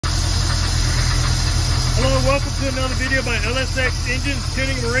welcome to another video by LSX Engines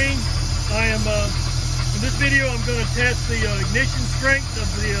Tuning Marine. In this video I'm going to test the ignition strength of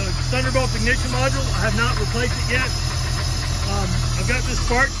the Thunderbolt Ignition module. I have not replaced it yet. I've got this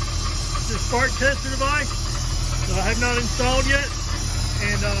spark tester device that I have not installed yet,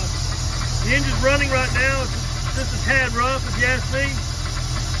 and the engine's running right now. It's just a tad rough if you ask me,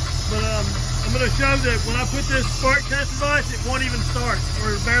 but I'm going to show that when I put this spark test device, it won't even start,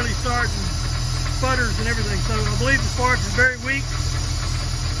 or barely start, and sputters and everything. So I believe the spark is very weak,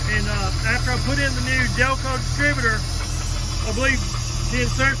 and after I put in the new Delco distributor, I believe the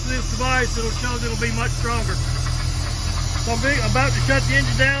inserts of this device, it'll show that it'll be much stronger. So I'm about to shut the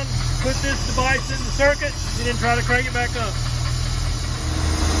engine down, put this device in the circuit, and then try to crank it back up.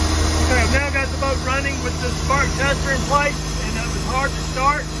 Okay, I've now got the boat running with the spark tester in place, and it was hard to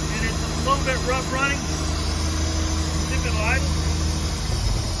start, and it's a little bit rough running. See if it'll idle.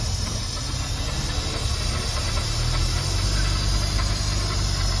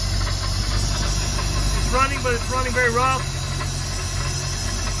 It's running, but it's running very rough.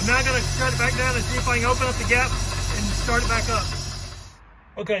 I'm now going to shut it back down and see if I can open up the gap and start it back up.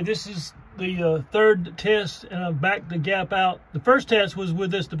 Okay, this is the third test, and I've backed the gap out. The first test was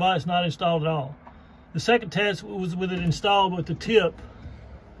with this device not installed at all. The second test was with it installed with the tip,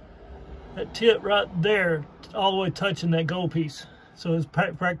 that tip right there, all the way touching that gold piece. So it's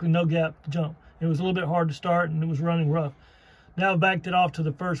practically no gap to jump. It was a little bit hard to start, and it was running rough. Now I've backed it off to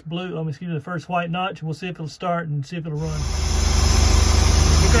the first the first white notch, and we'll see if it'll start and see if it'll run.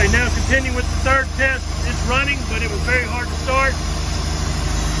 Okay, now continuing with the third test. It's running, but it was very hard to start.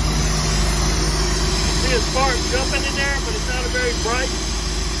 See a spark jumping in there, but it's not a very bright.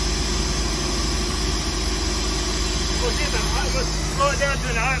 Let's slow it down to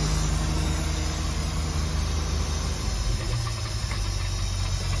an idle.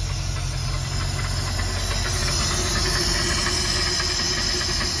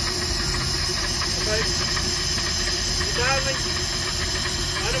 Okay, it's idling.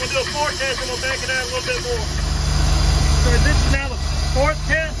 I'm going to do a fourth test, and we'll back it out a little bit more. So this is now the fourth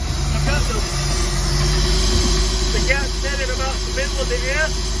test. I've got the gap set at about the middle of the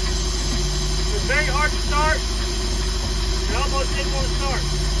S. It was very hard to start. It almost didn't want to start.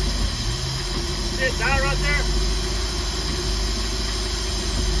 See it die right there?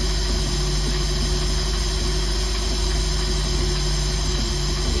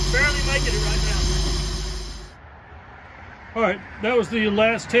 It's barely making it right now. All right, that was the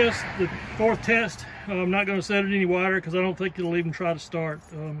last test, the fourth test. I'm not going to set it any wider because I don't think it'll even try to start.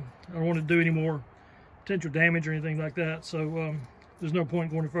 I don't want to do any more potential damage or anything like that, so there's no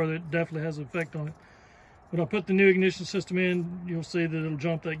point going further. It definitely has an effect on it. When I put the new ignition system in, you'll see that it'll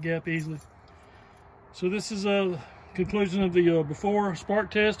jump that gap easily. So this is a conclusion of the before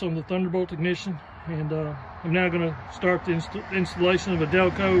spark test on the Thunderbolt Ignition, and I'm now going to start the installation of a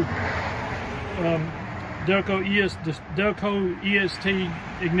Delco EST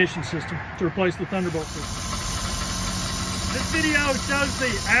Ignition system to replace the Thunderbolt system. This video shows the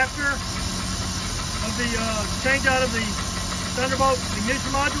after of the change out of the Thunderbolt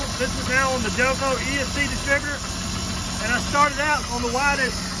Ignition module. This is now on the Delco EST distributor, and I started out on the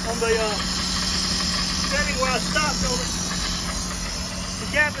widest, on the setting where I stopped on it. The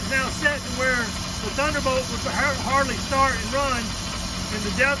gap is now set to where the Thunderbolt would hardly start and run, and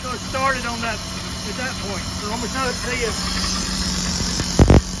the Delco started on that at that point. So I'm going to show it to you.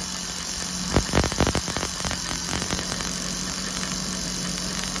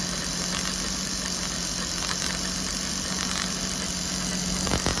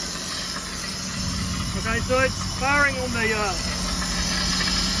 Okay, so it's firing on the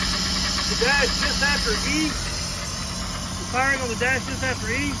dash just after E. It's firing on the dash just after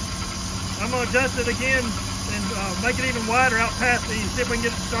E. I'm going to adjust it again and make it even wider out past E, see if we can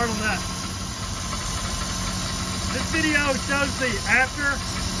get it started on that. This video shows the after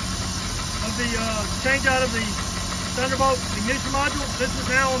of the change out of the Thunderbolt Ignition module. This is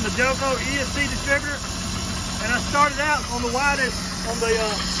now on the Delco EST distributor, and I started out on the widest, on the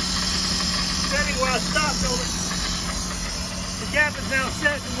setting where I stopped on it. The gap is now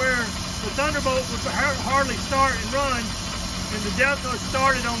set to where the Thunderbolt would hardly start and run, and the Delco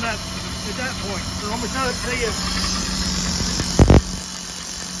started on that at that point. So I'm going to show it to you.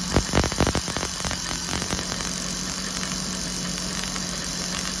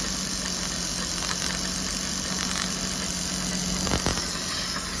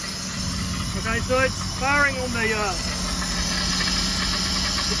 Okay, so it's firing on the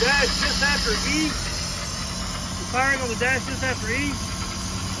dash just after E. It's firing on the dash just after E.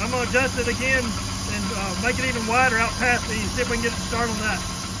 I'm going to adjust it again and make it even wider out past E, see if we can get it started on that.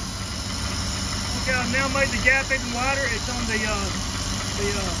 Okay, I've now made the gap even wider. It's on the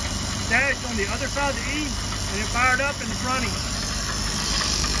dash on the other side of the E, and it fired up and it's running.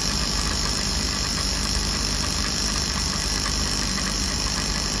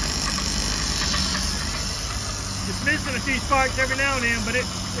 It's missing a few sparks every now and then, but it's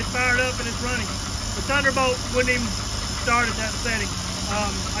fired up and it's running. The Thunderbolt wouldn't even start at that setting.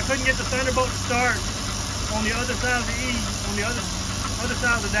 I couldn't get the Thunderbolt to start on the other side of the E, on the other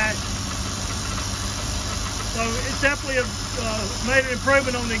side of the dash. So it's definitely made an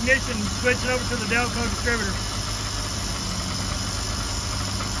improvement on the ignition, switching over to the Delco distributor.